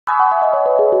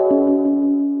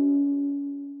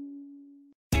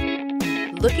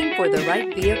Looking for the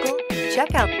right vehicle?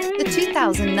 Check out the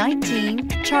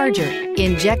 2019 Charger.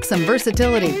 Inject some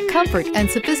versatility, comfort, and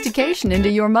sophistication into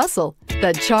your muscle.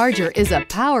 The Charger is a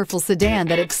powerful sedan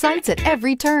that excites at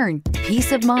every turn.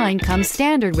 Peace of mind comes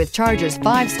standard with Charger's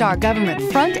 5-star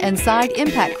government front and side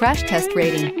impact crash test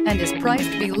rating and is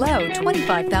priced below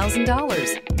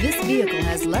 $25,000. This vehicle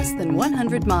has less than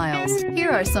 100 miles.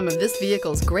 Here are some of this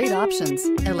vehicle's great options: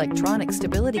 electronic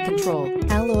stability control,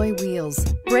 alloy wheels,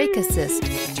 brake assist,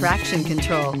 traction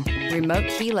control, remote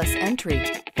keyless entry,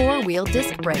 4-wheel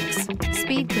disc brakes,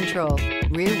 speed control,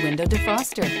 rear window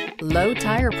defroster, low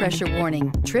tire pressure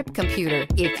warning, trip computer.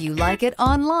 If you like it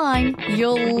online,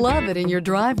 you'll love it in your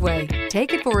driveway.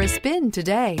 Take it for a spin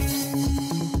today.